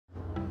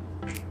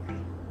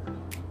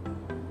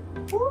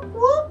Whoop,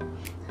 whoop.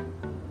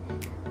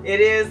 It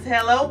is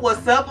hello,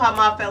 what's up? How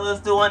my fellas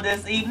doing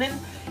this evening?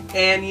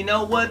 And you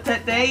know what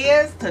today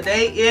is?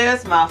 Today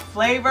is my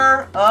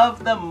flavor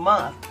of the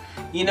month.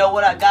 You know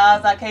what,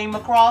 guys, I came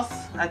across?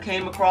 I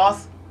came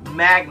across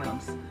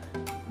Magnums.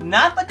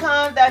 Not the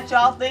kind that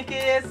y'all think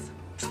it is.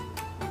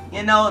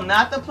 You know,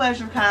 not the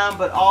pleasure kind,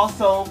 but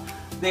also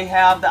they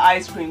have the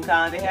ice cream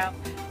kind.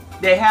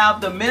 They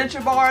have the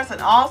miniature bars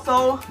and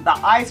also the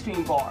ice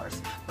cream bars.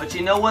 But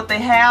you know what they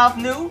have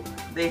new?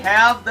 They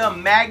have the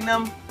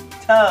Magnum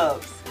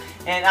tubs.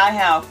 And I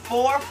have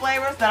 4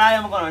 flavors that I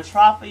am going to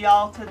try for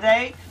y'all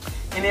today.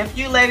 And if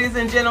you ladies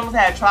and gentlemen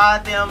have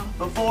tried them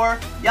before,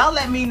 y'all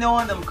let me know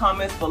in the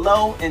comments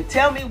below and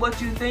tell me what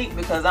you think,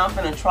 because I'm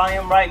going to try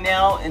them right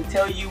now and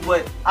tell you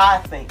what I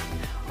think.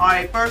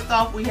 Alright, first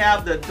off we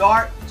have the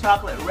dark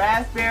chocolate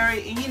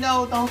raspberry. And you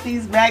know, don't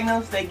these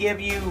Magnums, they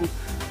give you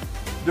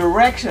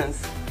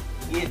directions.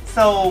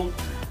 So,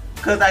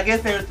 because I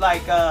guess there's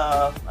like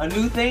a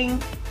new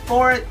thing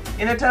for it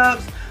in the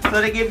tubs.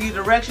 So they give you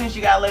directions,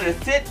 you gotta let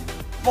it sit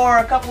for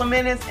a couple of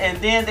minutes, and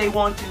then they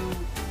want you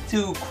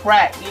to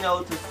crack, you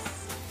know,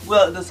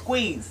 to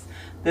squeeze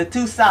the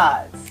 2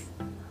 sides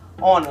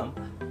on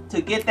them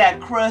to get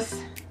that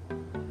crust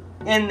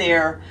in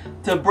there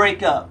to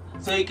break up.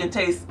 So you can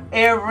taste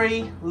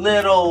every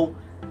little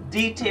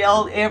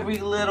detail, every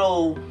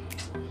little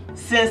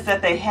sense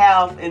that they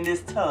have in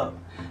this tub.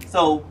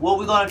 So what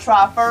we're gonna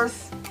try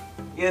first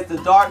is the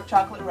dark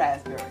chocolate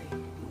raspberry.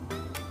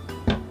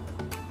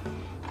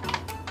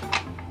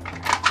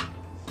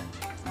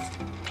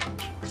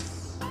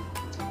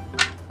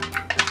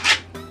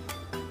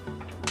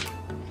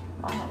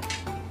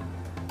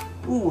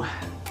 Ooh,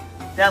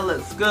 that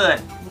looks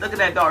good. Look at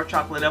that dark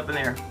chocolate up in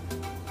there.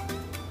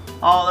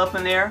 All up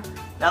in there.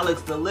 That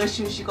looks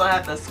delicious. You're gonna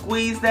have to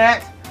squeeze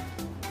that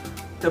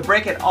to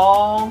break it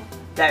all,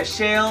 that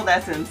shell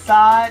that's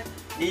inside,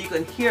 and you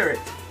can hear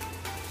it.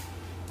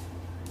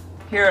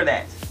 Hear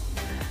that.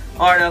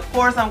 Alright, of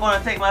course I'm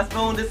gonna take my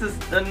spoon. This is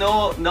the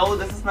no,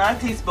 this is not a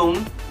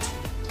teaspoon.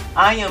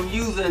 I am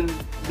using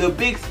the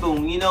big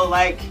spoon, you know,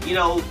 like, you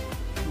know,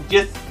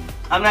 just,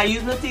 I'm not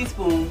using a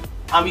teaspoon,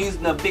 I'm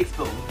using a big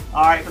spoon.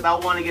 Alright, because I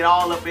want to get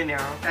all up in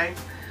there, okay?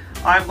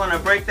 Alright, I'm going to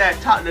break that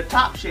the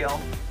top shell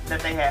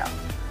that they have.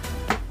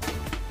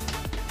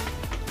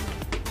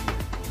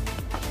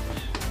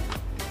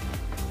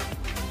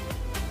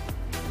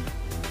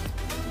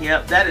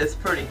 Yep, that is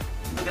pretty.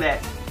 Look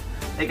at that.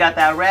 They got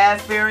that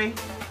raspberry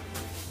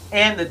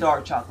and the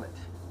dark chocolate.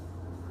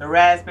 The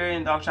raspberry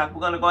and dark chocolate.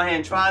 We're going to go ahead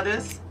and try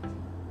this.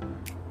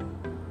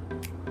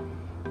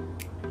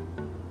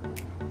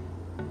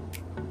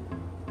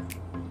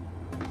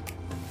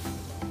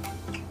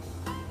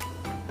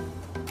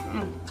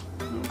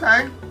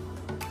 Okay.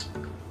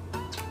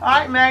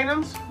 Alright,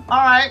 Magnums.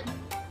 Alright.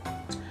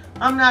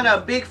 I'm not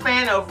a big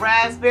fan of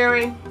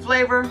raspberry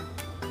flavor,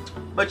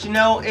 but you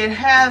know, it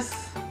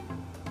has,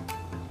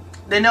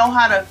 they know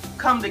how to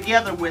come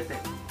together with it.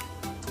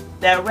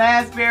 That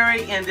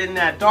raspberry and then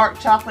that dark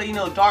chocolate, you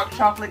know, dark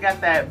chocolate got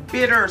that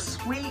bitter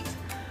sweet,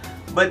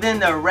 but then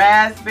the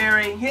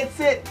raspberry hits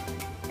it,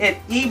 it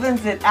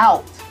evens it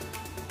out.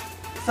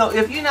 So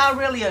if you're not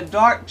really a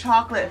dark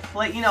chocolate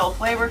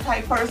flavor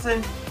type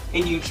person,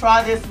 and you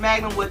try this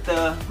Magnum with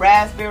the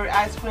raspberry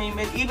ice cream,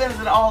 it evens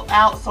it all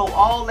out. So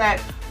all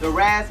that, the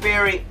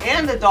raspberry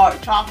and the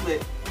dark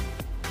chocolate,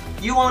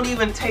 you won't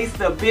even taste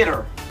the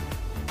bitter.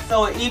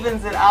 So it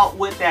evens it out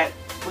with that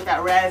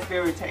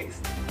raspberry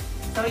taste.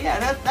 So yeah,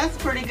 that's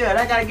pretty good.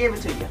 I gotta give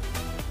it to you.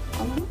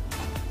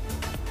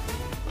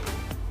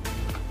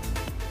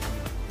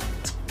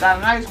 Got a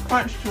nice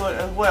crunch to it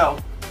as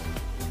well.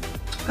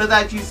 Because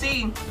as you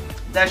see,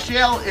 that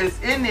shell is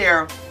in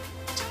there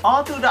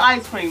all through the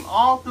ice cream,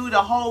 all through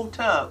the whole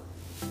tub.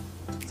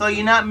 So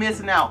you're not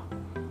missing out.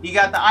 You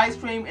got the ice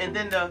cream and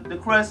then the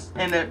crust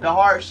and the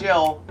hard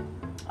shell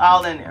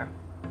all in there.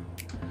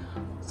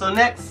 So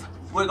next,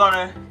 we're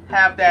gonna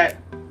have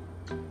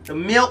the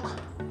milk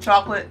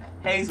chocolate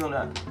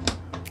hazelnut.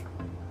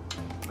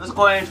 Let's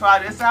go ahead and try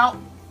this out.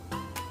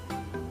 I'm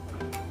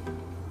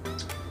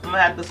gonna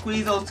have to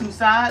squeeze those 2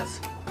 sides.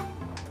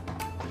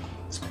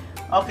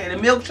 Okay, the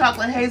milk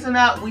chocolate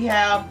hazelnut, we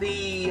have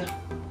the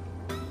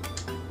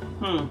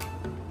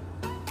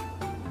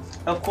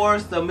of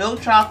course, the milk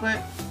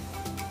chocolate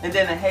and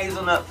then the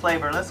hazelnut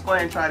flavor. Let's go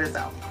ahead and try this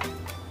out.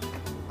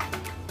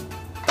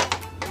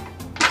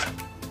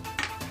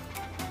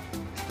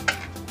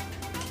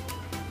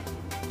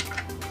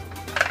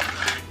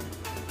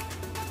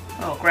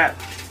 Oh crap.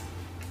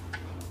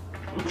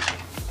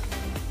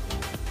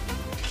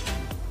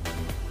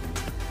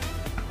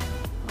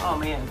 Oh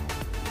man.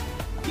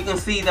 You can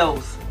see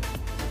those.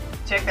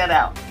 Check that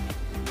out.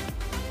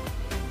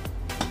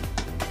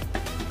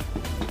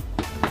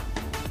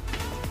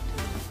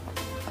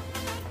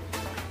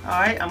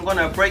 Alright, I'm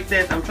gonna break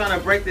this. I'm trying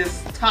to break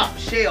this top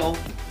shell.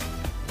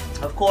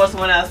 Of course,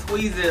 when I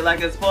squeeze it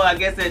like it's full, I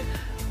guess it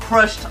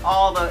crushed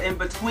all the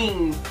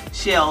in-between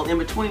shell, in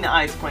between the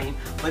ice cream,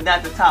 but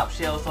not the top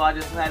shell, so I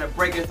just had to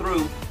break it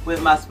through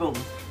with my spoon.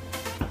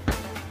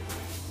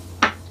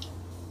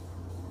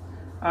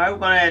 All right, we're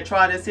gonna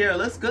try this here. It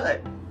looks good.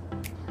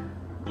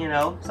 You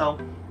know, so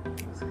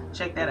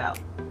check that out.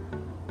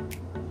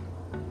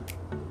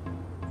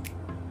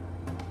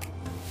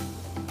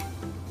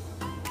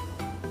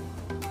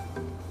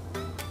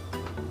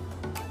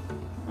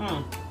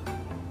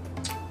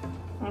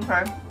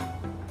 Okay.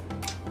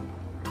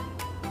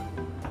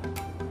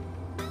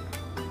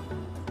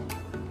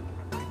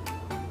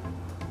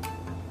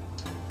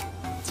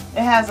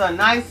 It has a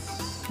nice,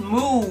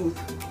 smooth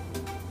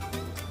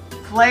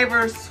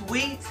flavor,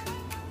 sweet.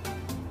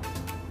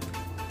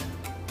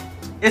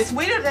 It's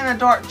sweeter than a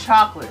dark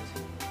chocolate,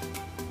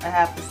 I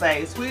have to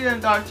say. It's sweeter than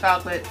dark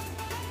chocolate,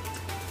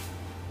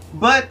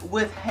 but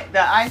with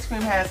the ice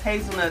cream has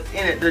hazelnuts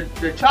in it.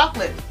 The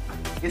chocolate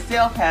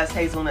itself has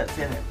hazelnuts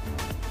in it.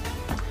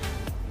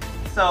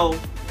 So,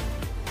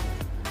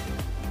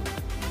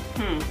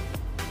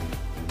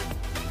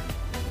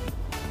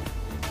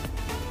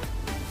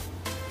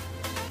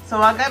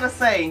 So I gotta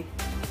say,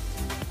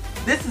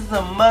 this is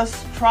a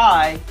must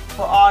try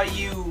for all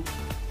you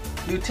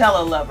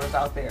Nutella lovers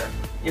out there.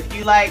 If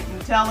you like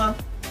Nutella,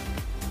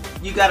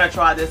 you gotta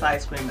try this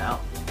ice cream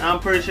out. I'm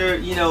pretty sure,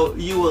 you know,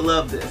 you will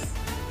love this.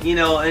 You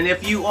know, and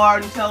if you are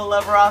a Nutella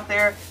lover out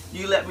there,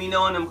 you let me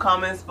know in them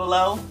comments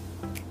below.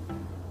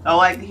 I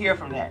like to hear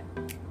from that.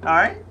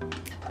 Alright?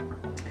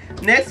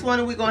 Next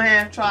one, we're gonna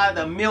have try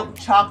the milk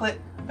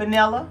chocolate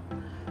vanilla.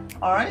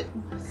 Alright,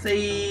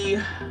 see,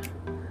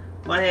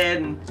 go ahead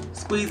and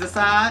squeeze the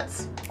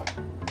sides.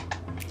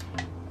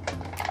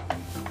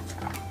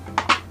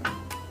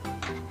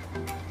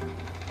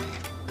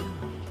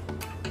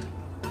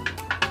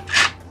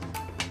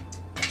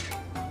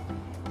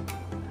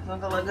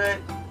 Doesn't that look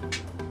good?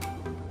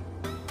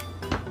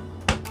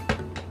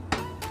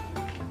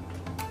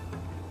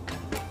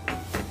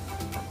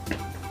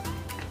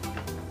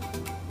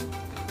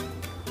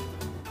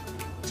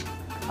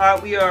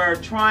 Alright, we are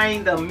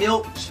trying the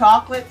milk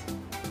chocolate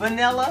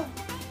vanilla.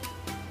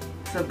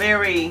 It's a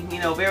very, you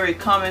know, very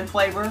common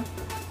flavor,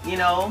 you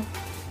know.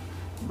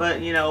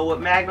 But, you know, with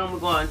Magnum, we're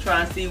going to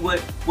try and see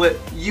what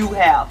you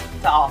have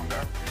to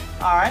offer.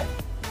 Alright.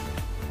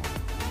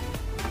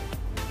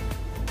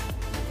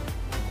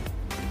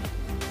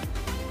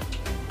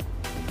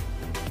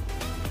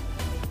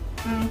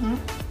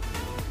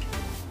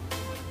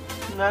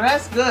 Now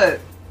that's good.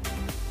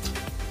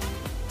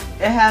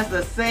 It has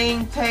the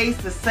same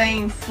taste, the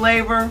same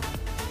flavor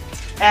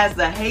as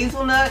the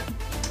hazelnut,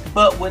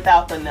 but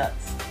without the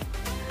nuts.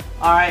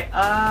 Alright,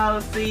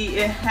 let's see.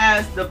 It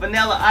has the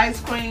vanilla ice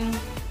cream.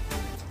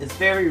 It's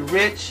very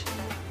rich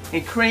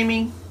and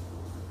creamy.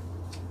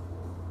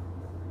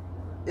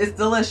 It's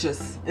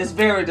delicious. It's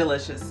very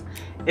delicious.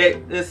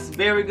 It's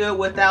very good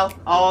without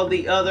all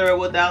the other,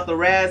 without the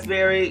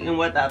raspberry and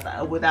without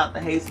the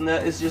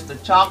hazelnut. It's just the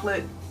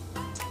chocolate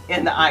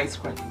and the ice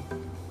cream,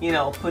 you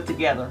know, put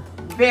together.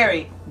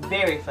 Very,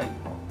 very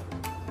flavorful.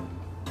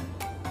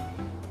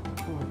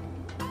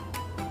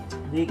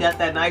 You got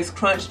that nice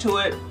crunch to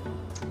it.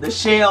 The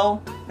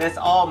shell that's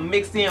all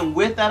mixed in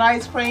with that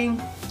ice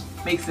cream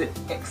makes it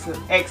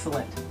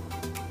excellent.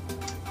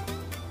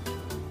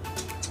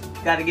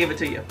 Gotta give it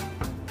to you.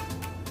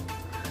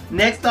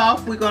 Next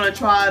off, we're gonna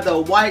try the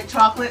white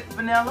chocolate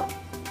vanilla.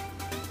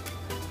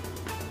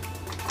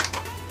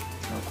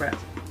 Oh crap.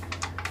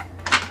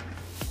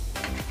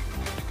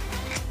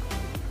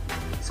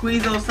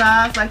 Squeeze those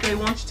sides like they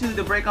want you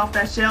to break off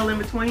that shell in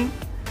between.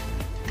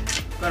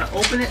 Gonna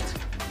open it.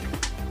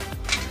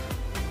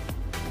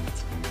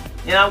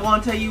 And I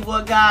want to tell you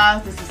what,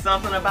 guys, this is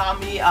something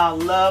about me. I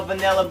love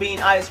vanilla bean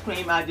ice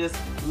cream. I just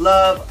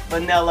love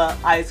vanilla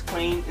ice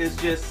cream. It's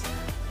just,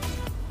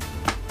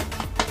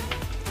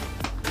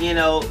 you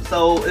know,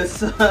 so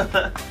it's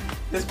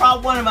it's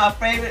probably one of my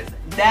favorites.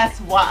 That's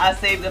why I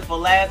saved it for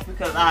last,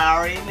 because I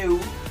already knew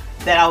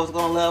that I was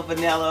gonna love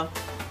vanilla,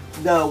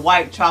 the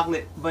white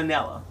chocolate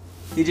vanilla.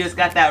 You just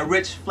got that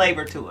rich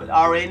flavor to it.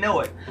 I already know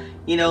it,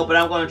 you know, but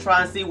I'm gonna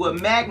try and see what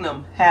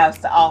Magnum has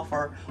to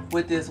offer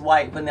with this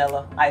white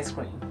vanilla ice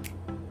cream.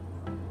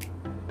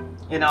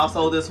 And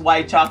also this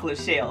white chocolate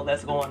shell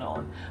that's going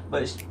on.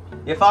 But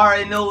if I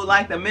already know,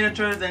 like, the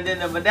miniatures and then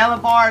the vanilla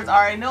bars, I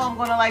already know I'm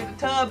gonna like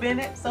the tub in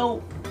it, so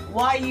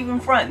why even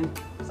fronting?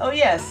 So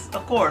yes,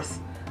 of course.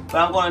 But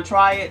I'm gonna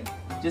try it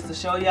just to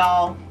show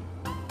y'all,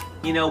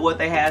 you know, what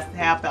they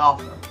have to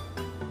offer.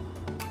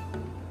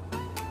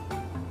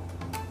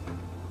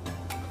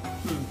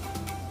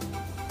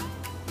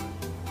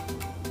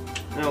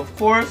 And of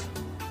course,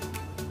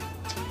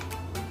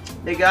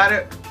 they got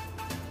it,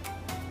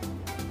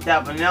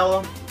 that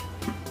vanilla,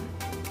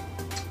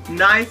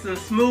 nice and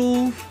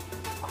smooth,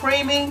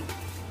 creamy.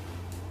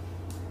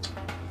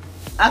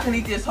 I can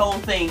eat this whole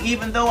thing,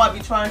 even though I be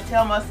trying to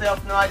tell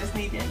myself, no, I just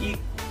need to eat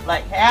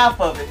like half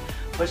of it.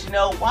 But you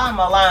know, why am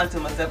I lying to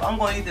myself? I'm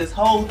going to eat this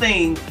whole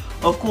thing,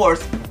 of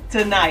course,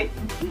 tonight.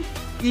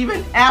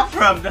 Even after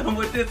I'm done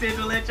with this here,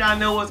 to let y'all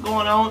know what's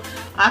going on,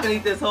 I can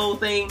eat this whole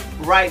thing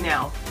right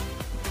now.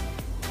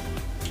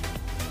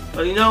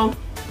 But you know,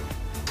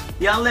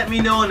 y'all let me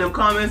know in the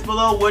comments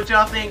below what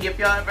y'all think, if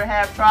y'all ever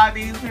have tried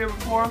these here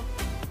before.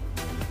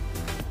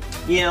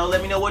 You know,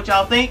 let me know what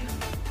y'all think.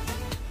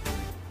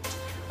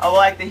 I would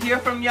like to hear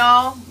from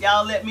y'all.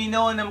 Y'all let me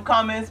know in them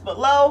comments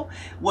below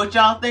what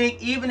y'all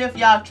think. Even if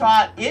y'all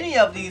tried any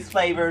of these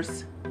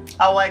flavors,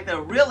 I would like to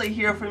really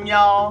hear from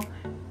y'all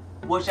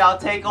what y'all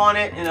take on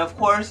it. And of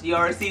course, you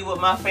already see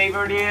what my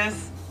favorite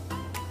is.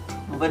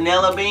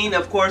 Vanilla bean.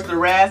 Of course, the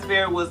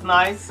raspberry was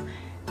nice.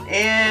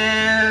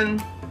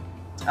 And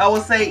I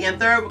would say in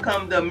third would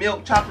come the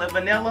milk chocolate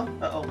vanilla.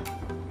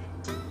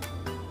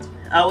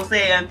 I would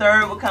say in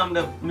third would come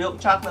the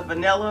milk chocolate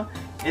vanilla.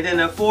 And then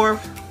in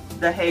fourth,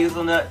 the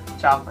hazelnut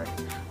chocolate.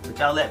 But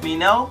y'all let me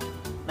know.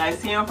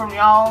 Nice hearing from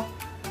y'all.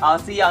 I'll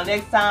see y'all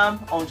next time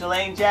on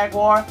Jalande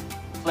Jaguar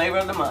Flavor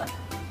of the Month.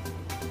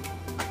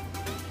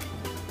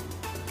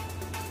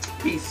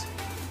 Peace.